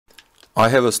I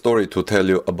have a story to tell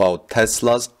you about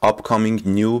Tesla's upcoming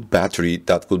new battery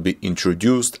that will be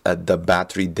introduced at the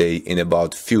battery day in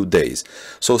about few days.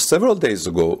 So several days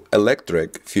ago,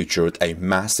 Electrek featured a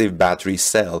massive battery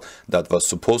cell that was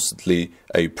supposedly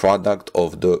a product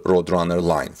of the Roadrunner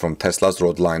line, from Tesla's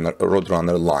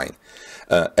Roadrunner line.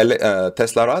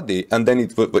 Teslarati, and then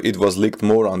it was leaked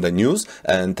more on the news,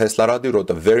 and Teslarati wrote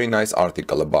a very nice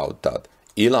article about that.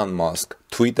 Elon Musk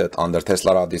tweeted under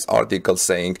Teslarati's article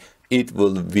saying it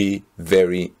will be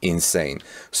very insane.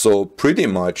 So pretty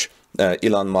much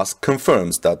Elon Musk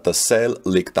confirms that the cell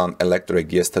leaked on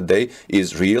Electrek yesterday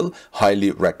is real.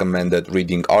 Highly recommended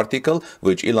reading article,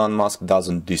 which Elon Musk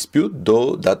doesn't dispute,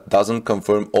 though that doesn't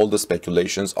confirm all the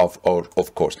speculations of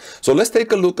course. So let's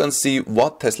take a look and see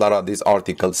what Teslarati's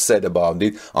article said about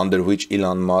it, under which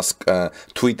Elon Musk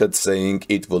tweeted saying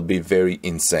it will be very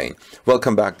insane.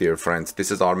 Welcome back, dear friends.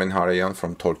 This is Armen Harayan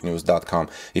from TorqueNews.com.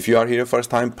 If you are here first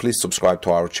time, please subscribe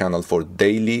to our channel for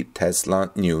daily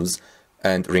Tesla news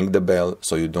and ring the bell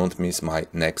so you don't miss my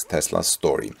next Tesla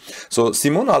story. So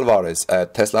Simon Alvarez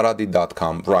at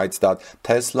Teslarati.com writes that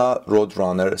Tesla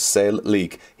Roadrunner cell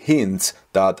leak hints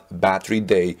that battery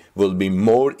day will be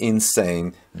more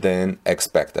insane than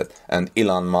expected. And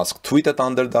Elon Musk tweeted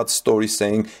under that story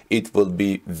saying it will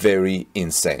be very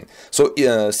insane. So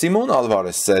Simon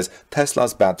Alvarez says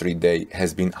Tesla's battery day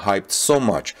has been hyped so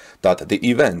much that the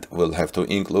event will have to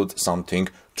include something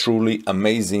truly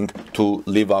amazing to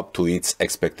live up to its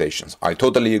expectations. I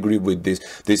totally agree with this.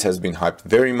 This has been hyped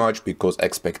very much because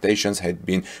expectations had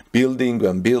been building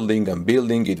and building and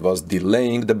building. It was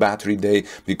delaying the battery day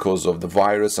because of the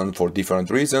virus and for different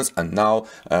reasons, and now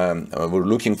we're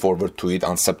looking forward to it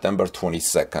on September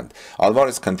 22nd.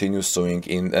 Alvarez continues saying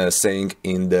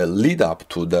in the lead up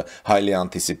to the highly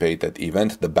anticipated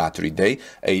event, the battery day,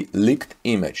 a leaked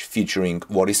image featuring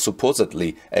what is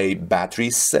supposedly a battery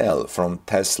cell from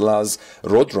Tesla's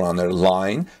Roadrunner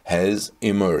line has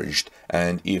emerged.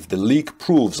 And if the leak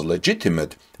proves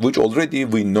legitimate, which already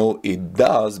we know it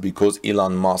does because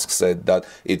Elon Musk said that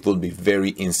it will be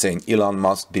very insane. Elon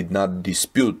Musk did not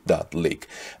dispute that leak.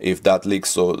 If that leak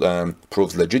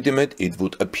proves legitimate, it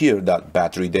would appear that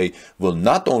battery day will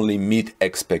not only meet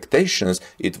expectations,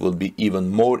 it will be even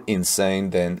more insane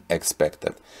than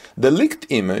expected. The leaked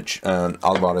image,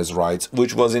 Alvarez writes,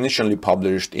 which was initially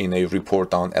published in a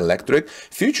report on Electrek,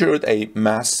 featured a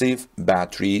massive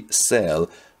battery cell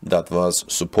that was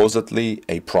supposedly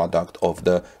a product of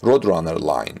the Roadrunner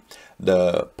line.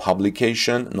 The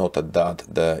publication noted that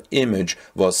the image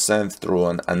was sent through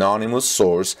an anonymous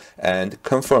source and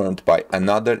confirmed by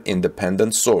another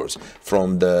independent source.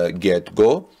 From the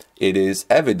get-go, it is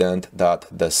evident that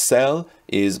the cell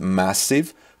is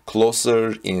massive,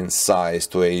 closer in size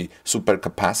to a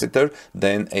supercapacitor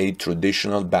than a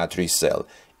traditional battery cell.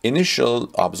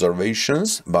 Initial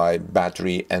observations by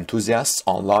battery enthusiasts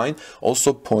online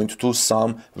also point to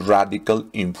some radical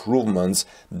improvements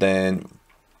that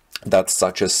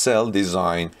such a cell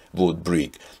design would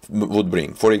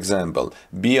bring. For example,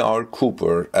 B.R.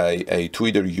 Cooper, a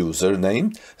Twitter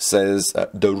username, says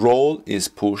the roll is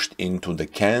pushed into the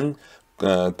can,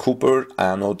 Cooper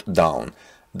anode down.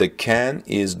 The can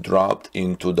is dropped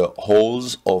into the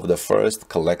holes of the first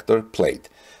collector plate.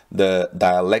 The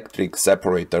dielectric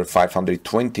separator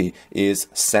 520 is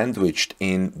sandwiched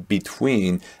in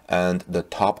between, and the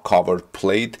top covered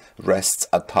plate rests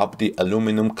atop the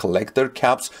aluminum collector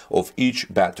caps of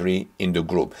each battery in the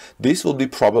group. This will be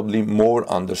probably more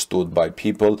understood by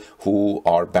people who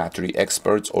are battery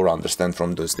experts or understand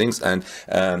from those things. And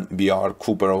B.R.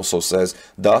 Cooper also says,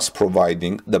 thus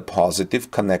providing the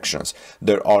positive connections.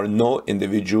 There are no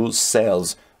individual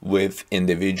cells with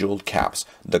individual caps.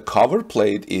 The cover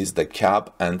plate is the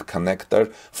cap and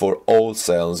connector for all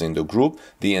cells in the group.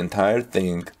 The entire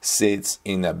thing sits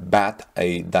in a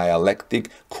dielectric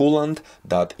coolant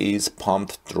that is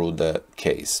pumped through the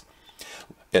case.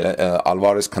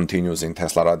 Alvarez continues in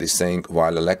Teslarati saying,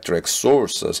 while Electrek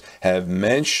sources have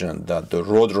mentioned that the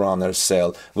Roadrunner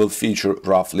cell will feature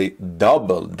roughly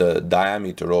double the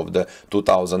diameter of the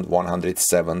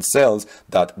 2107 cells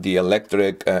that the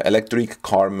electric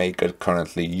car maker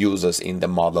currently uses in the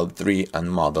Model 3 and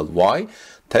Model Y,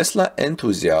 Tesla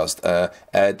enthusiast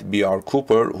at B.R.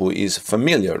 Cooper, who is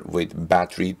familiar with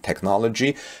battery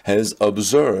technology, has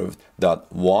observed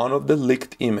that one of the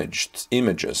leaked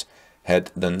images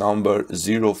had the number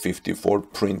 054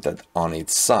 printed on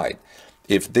its side.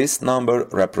 If this number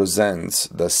represents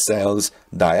the cell's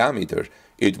diameter,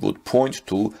 it would point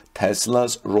to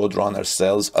Tesla's Roadrunner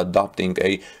cells adopting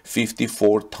a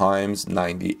 54 times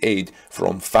 98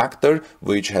 form factor,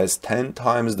 which has 10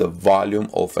 times the volume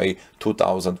of a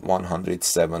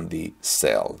 2170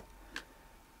 cell.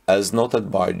 as noted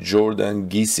by Jordan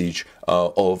Gisich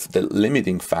of the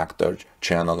Limiting Factor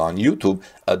channel on YouTube,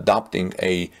 adopting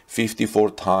a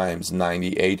 54 times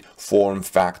 98 form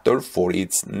factor for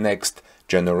its next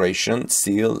generation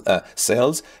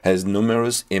cells has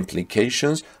numerous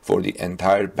implications for the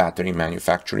entire battery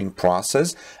manufacturing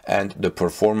process and the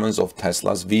performance of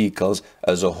Tesla's vehicles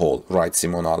as a whole, writes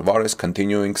Simon Alvarez,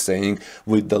 continuing saying,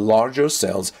 with the larger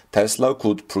cells, Tesla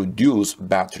could produce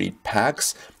battery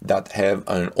packs that have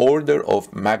an order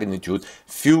of magnitude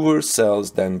fewer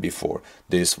cells than before.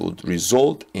 This would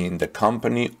result in the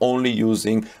company only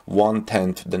using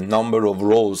 1/10 the number of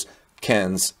rows,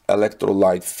 cans,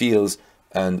 electrolyte fields,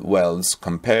 and wells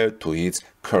compared to its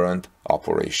current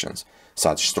operations.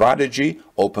 Such strategy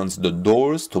opens the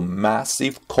doors to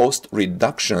massive cost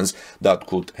reductions that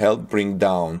could help bring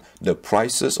down the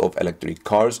prices of electric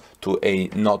cars to a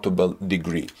notable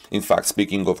degree. In fact,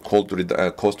 speaking of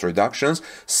cost reductions,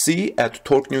 see at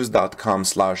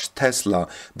torquenews.com/Tesla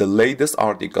the latest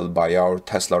article by our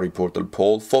Tesla reporter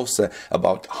Paul Fosse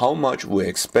about how much we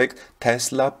expect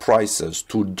Tesla prices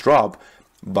to drop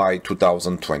by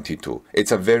 2022.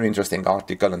 It's a very interesting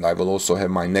article, and I will also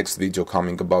have my next video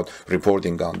coming about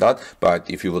reporting on that. But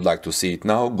if you would like to see it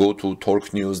now, go to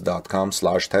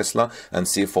torquenews.com/Tesla and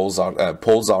see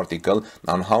Paul's article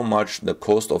on how much the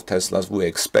cost of Teslas we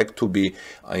expect to be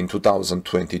in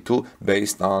 2022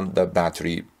 based on the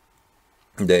battery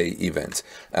day events.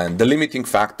 And the Limiting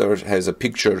Factor has a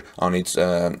picture on its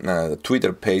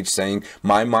Twitter page saying,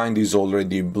 my mind is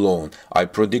already blown. I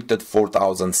predicted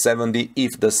 4070.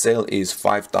 If the sale is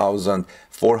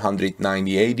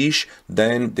 5498-ish,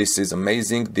 then this is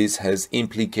amazing. This has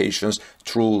implications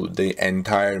through the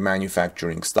entire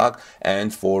manufacturing stock and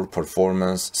for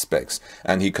performance specs.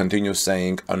 And he continues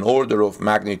saying, an order of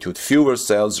magnitude fewer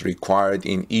cells required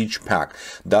in each pack.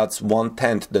 That's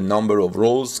 1/10 the number of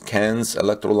rows, cans,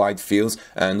 electrolyte fields,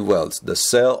 and wells. The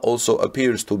cell also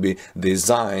appears to be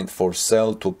designed for cell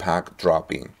to pack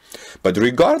drop-in. But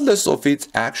regardless of its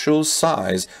actual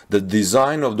size, the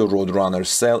design of the Roadrunner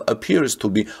cell appears to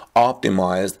be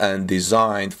optimized and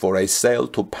designed for a cell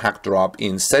to pack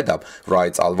drop-in setup,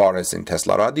 writes Alvarez in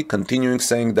Teslarati, continuing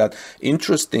saying that,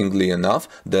 interestingly enough,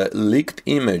 the leaked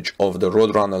image of the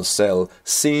Roadrunner cell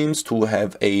seems to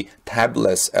have a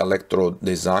tabless electrode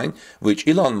design, which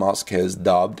Elon Musk has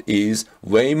dubbed is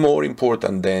way more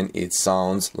important than it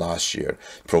sounds last year.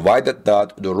 Provided that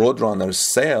the Roadrunner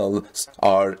cells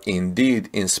are indeed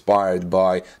inspired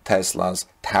by Tesla's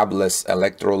tabless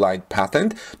electrolyte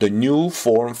patent, the new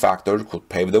form factor could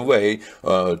pave the way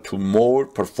to more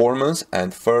performance and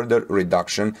further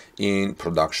reduction in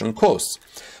production costs.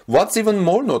 What's even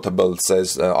more notable,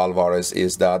 says Alvarez,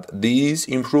 is that these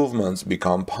improvements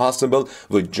become possible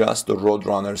with just the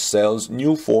Roadrunner cell's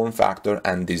new form factor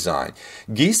and design.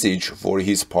 Gisich, for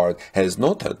his part, has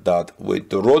noted that with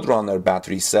the Roadrunner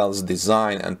battery cell's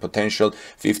design and potential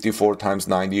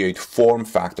 54x98 form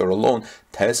factor alone,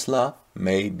 Tesla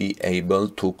may be able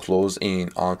to close in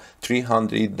on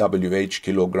 300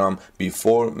 Wh/kg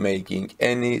before making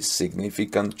any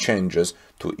significant changes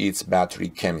to its battery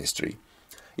chemistry.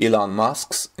 Elon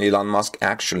Musk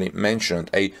actually mentioned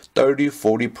a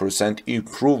 30-40%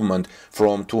 improvement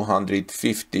from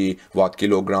 250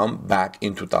 Wh/kg back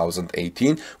in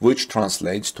 2018, which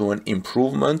translates to an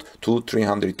improvement to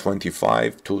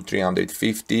 325 to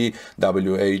 350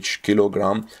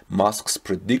 Wh/kg. Musk's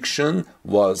prediction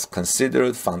was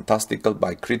considered fantastical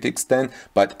by critics then,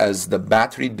 but as the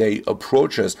battery day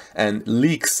approaches and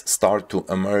leaks start to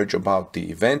emerge about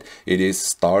the event, it is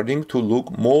starting to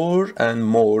look more and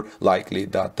more likely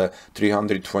that the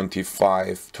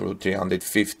 325 to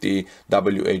 350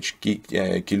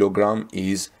 Wh/kg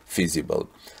is feasible.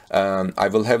 I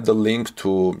will have the link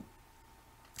to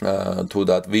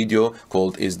that video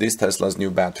called "Is this Tesla's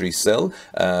new battery cell?"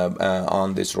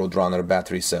 On this Roadrunner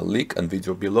battery cell leak, and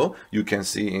video below. You can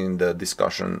see in the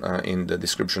discussion in the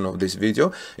description of this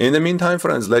video. In the meantime,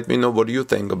 friends, let me know what you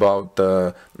think about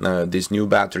this new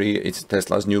battery. It's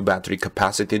Tesla's new battery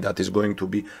capacity that is going to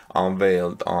be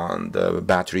unveiled on the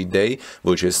battery day,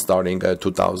 which is starting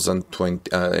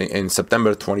 2020 in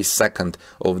September 22nd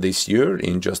of this year,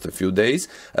 in just a few days,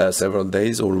 several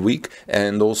days or week.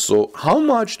 And also, how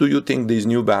much do you think these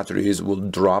new batteries will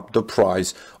drop the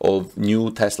price of new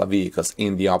Tesla vehicles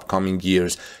in the upcoming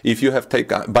years? If you have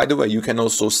taken, by the way, you can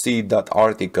also see that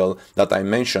article that I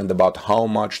mentioned about how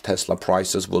much Tesla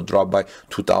prices will drop by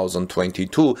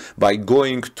 2022 by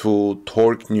going to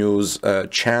Torque News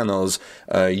channel's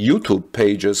YouTube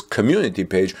page's community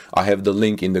page. I have the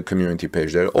link in the community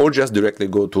page there, or just directly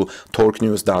go to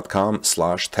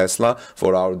torquenews.com/Tesla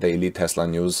for our daily Tesla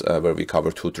news, where we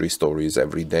cover 2-3 stories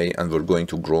every day, and we're going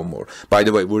to grow more. By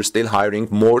the way, we're still hiring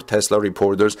more Tesla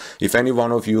reporters. If any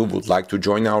one of you would like to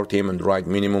join our team and write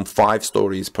minimum 5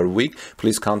 stories per week,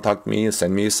 please contact me,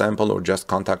 send me a sample, or just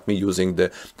contact me using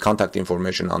the contact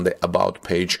information on the About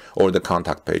page or the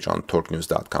contact page on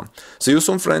torquenews.com. See you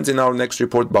soon, friends, in our next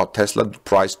report about Tesla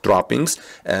price droppings,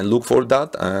 and look for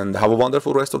that, and have a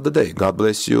wonderful rest of the day. God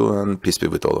bless you, and peace be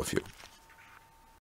with all of you.